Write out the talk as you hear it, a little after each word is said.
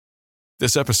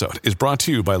This episode is brought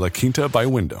to you by La Quinta by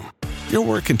Wyndham. Your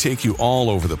work can take you all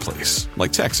over the place,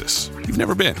 like Texas. You've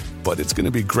never been, but it's going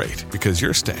to be great because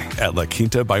you're staying at La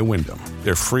Quinta by Wyndham.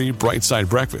 Their free Bright Side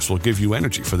breakfast will give you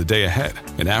energy for the day ahead.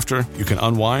 And after, you can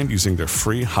unwind using their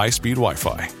free high-speed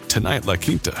Wi-Fi. Tonight, La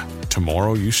Quinta.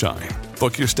 Tomorrow, you shine.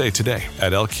 Book your stay today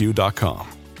at lq.com.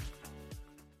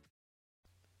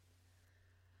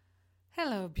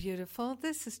 Hello, beautiful.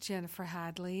 This is Jennifer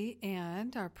Hadley,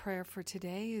 and our prayer for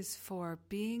today is for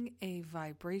being a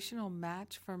vibrational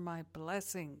match for my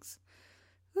blessings.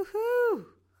 Woohoo!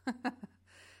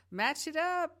 Match it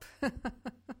up!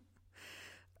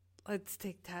 Let's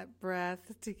take that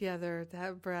breath together,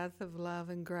 that breath of love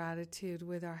and gratitude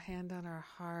with our hand on our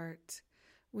heart.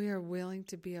 We are willing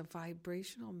to be a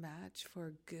vibrational match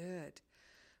for good,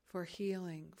 for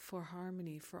healing, for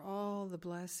harmony, for all the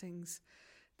blessings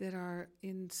that are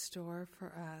in store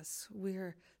for us.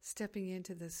 We're stepping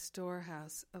into the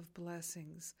storehouse of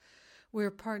blessings.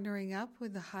 We're partnering up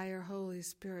with the higher Holy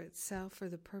Spirit self for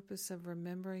the purpose of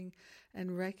remembering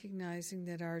and recognizing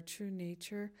that our true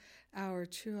nature, our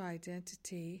true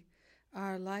identity,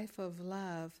 our life of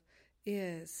love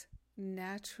is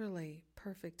naturally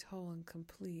perfect, whole, and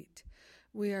complete.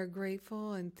 We are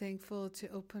grateful and thankful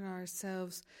to open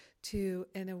ourselves to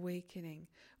an awakening.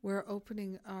 We're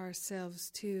opening ourselves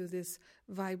to this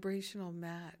vibrational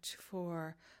match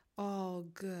for all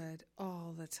good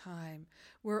all the time.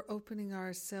 We're opening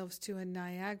ourselves to a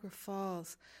Niagara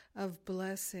Falls of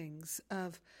blessings,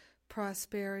 of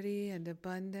prosperity and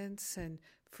abundance and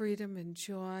freedom and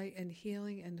joy and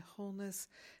healing and wholeness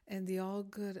and the all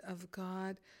good of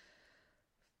God,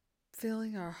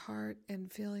 filling our heart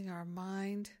and filling our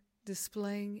mind,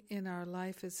 displaying in our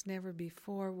life as never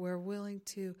before. We're willing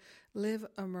to live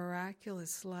a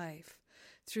miraculous life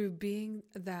through being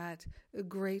that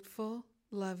grateful,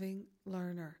 loving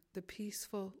learner, the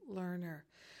peaceful learner.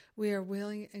 We are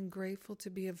willing and grateful to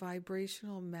be a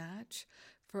vibrational match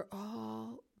for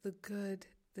all the good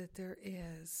that there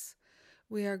is.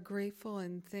 We are grateful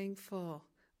and thankful.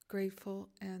 Grateful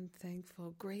and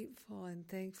thankful, grateful and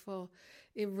thankful.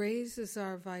 It raises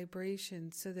our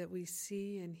vibration so that we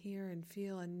see and hear and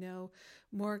feel and know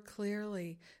more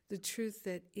clearly the truth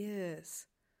that is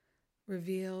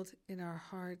revealed in our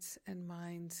hearts and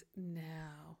minds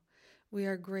now. We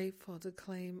are grateful to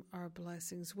claim our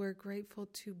blessings. We're grateful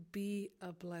to be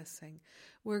a blessing.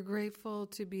 We're grateful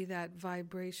to be that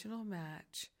vibrational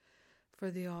match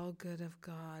for the all good of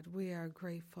God. We are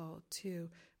grateful to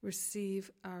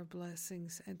receive our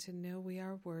blessings and to know we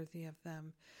are worthy of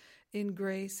them. In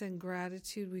grace and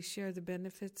gratitude, we share the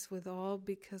benefits with all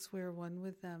because we are one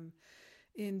with them.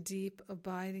 In deep,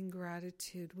 abiding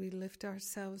gratitude, we lift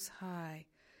ourselves high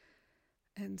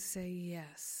and say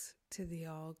yes to the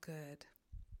all good.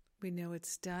 We know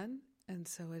it's done, and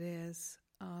so it is.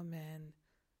 Amen.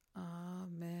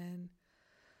 Amen.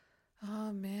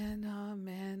 Amen,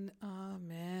 amen,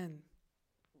 amen.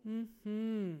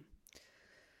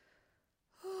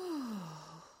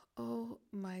 Oh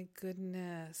my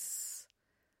goodness.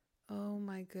 Oh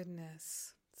my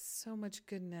goodness. So much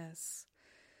goodness.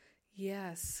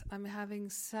 Yes, I'm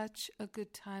having such a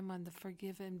good time on the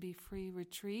Forgive and Be Free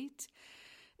retreat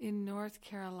in North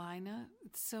Carolina.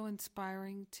 It's so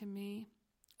inspiring to me.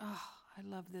 Oh, I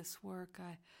love this work.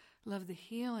 I love the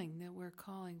healing that we're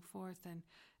calling forth and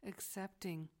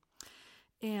accepting.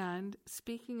 And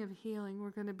speaking of healing, we're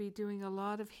going to be doing a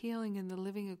lot of healing in the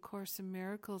Living A Course in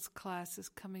Miracles classes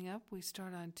coming up. We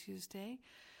start on Tuesday.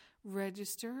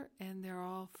 Register, and they're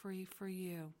all free for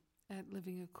you at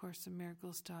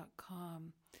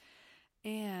livingacourseofmiracles.com.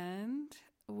 And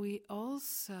we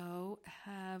also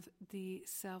have the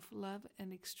Self-Love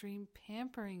and Extreme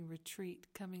Pampering Retreat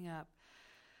coming up.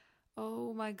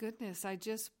 Oh my goodness, I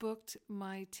just booked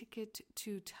my ticket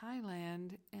to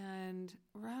Thailand, and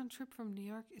round trip from New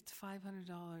York, it's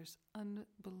 $500.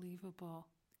 Unbelievable.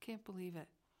 Can't believe it.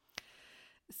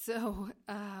 So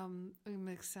I'm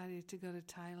excited to go to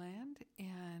Thailand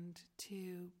and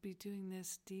to be doing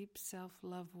this deep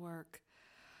self-love work.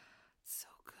 So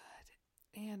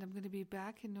good. And I'm going to be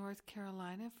back in North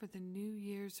Carolina for the New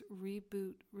Year's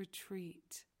Reboot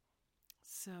Retreat.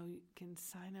 So you can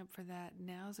sign up for that.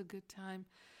 Now's a good time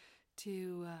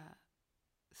to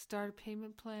start a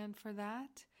payment plan for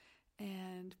that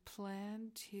and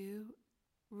plan to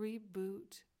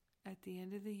reboot at the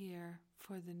end of the year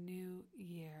for the new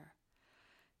year.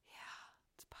 Yeah,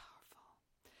 it's powerful.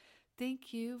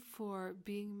 Thank you for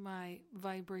being my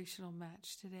vibrational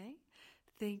match today.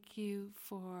 Thank you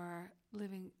for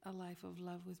living a life of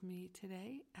love with me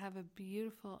today. Have a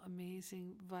beautiful,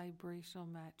 amazing vibrational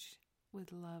match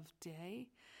with love day.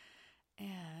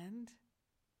 And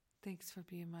Thanks for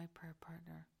being my prayer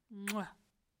partner. Mwah.